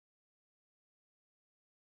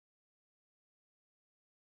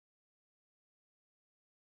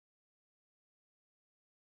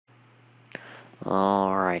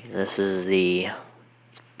Alright, this is the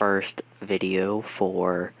first video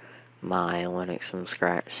for my Linux from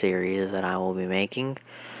Scratch series that I will be making.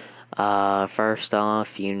 First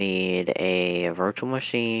off, you need a virtual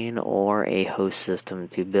machine or a host system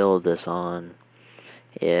to build this on.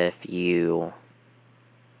 If you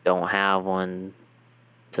don't have one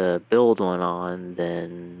to build one on,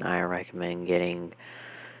 then I recommend getting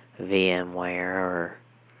VMware, or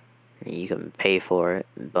you can pay for it,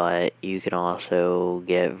 but you can also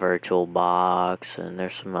get VirtualBox, and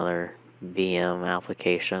there's some other VM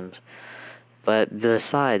applications. But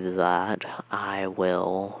besides that, I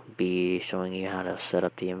will be showing you how to set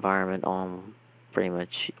up the environment on pretty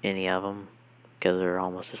much any of them, because they're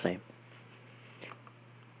almost the same.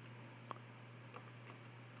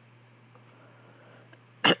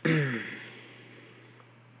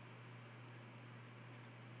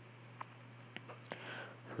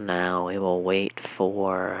 Now we will wait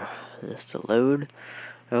for this to load.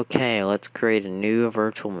 Okay, let's create a new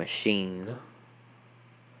virtual machine.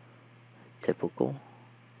 Typical.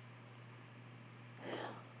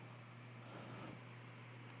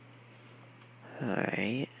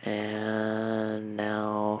 Alright, and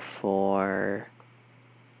now for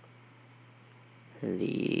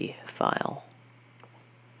the file.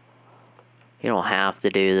 You don't have to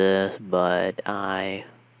do this, but I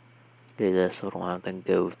do this so I don't have to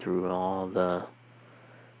go through all the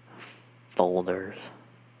folders.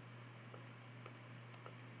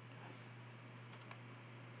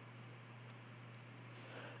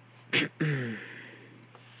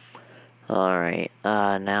 Alright,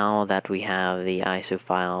 now that we have the ISO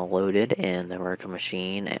file loaded in the virtual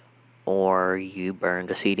machine, or you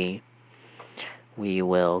burned a CD, we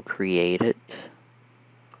will create it,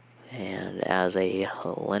 and as a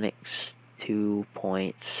Linux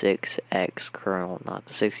 2.6x kernel, not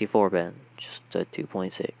the 64-bit, just a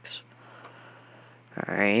 2.6.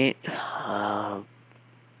 Alright,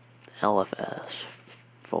 LFS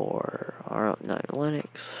for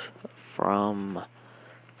Linux from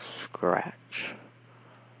scratch.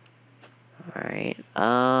 Alright,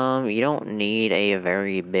 you don't need a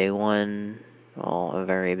very big one. Well, a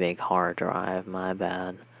very big hard drive, my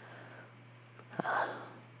bad.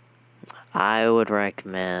 I would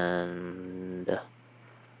recommend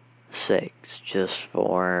 6 just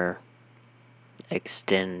for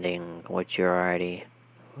extending what you're already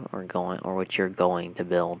what you're going to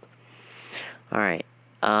build. Alright,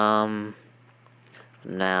 now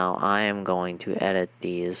I am going to edit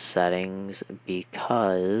these settings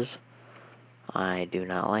because I do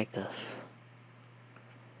not like this.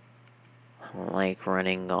 I don't like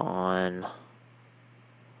running on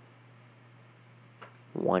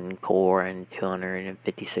 1 core and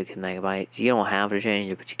 256 megabytes. You don't have to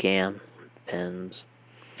change it, but you can. Depends.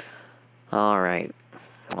 Alright,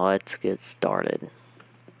 let's get started.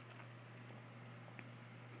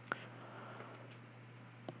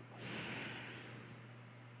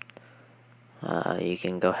 You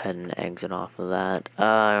can go ahead and exit off of that.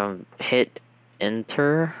 Hit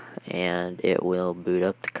enter and it will boot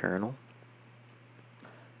up the kernel.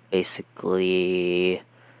 Basically,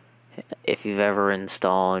 if you've ever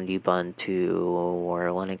installed Ubuntu or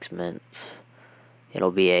Linux Mint,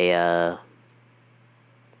 it'll be a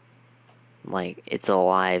like it's a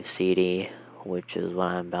LiveCD, which is what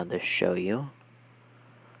I'm about to show you.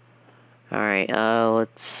 Alright,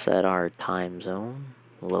 let's set our time zone.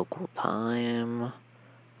 Local time,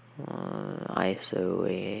 ISO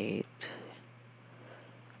 88.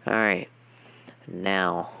 Alright,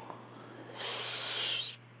 now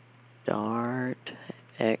start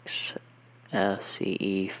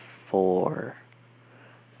XFCE4.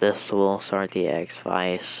 This will start the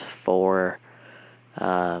Xvice 4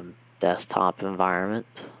 desktop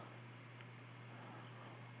environment,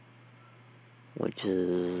 which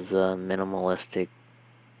is a minimalistic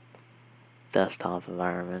desktop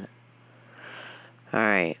environment.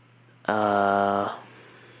 Alright,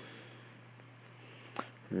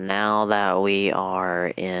 now that we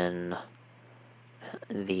are in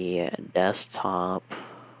the desktop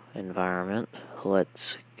environment,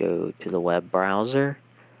 let's go to the web browser.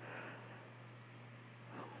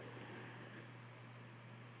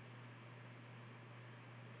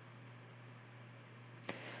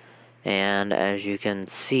 And as you can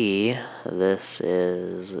see, this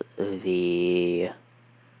is the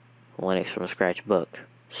Linux from Scratch book.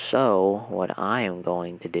 So what I am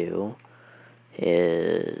going to do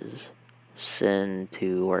is send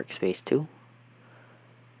to workspace 2.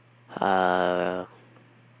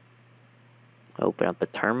 Open up a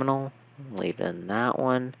terminal, leave it in that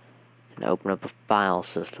one, and open up a file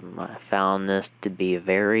system. I found this to be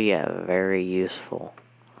very, very useful.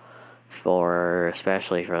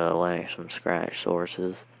 especially for the Linux from scratch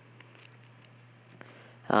sources.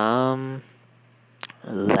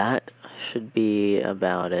 That should be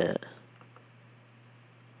about it.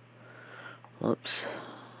 Whoops.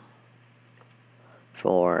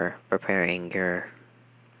 For preparing your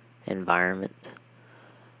environment.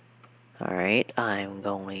 Alright, I'm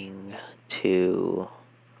going to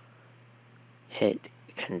hit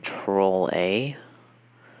Control A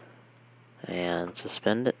and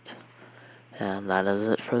suspend it. And that is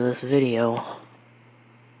it for this video.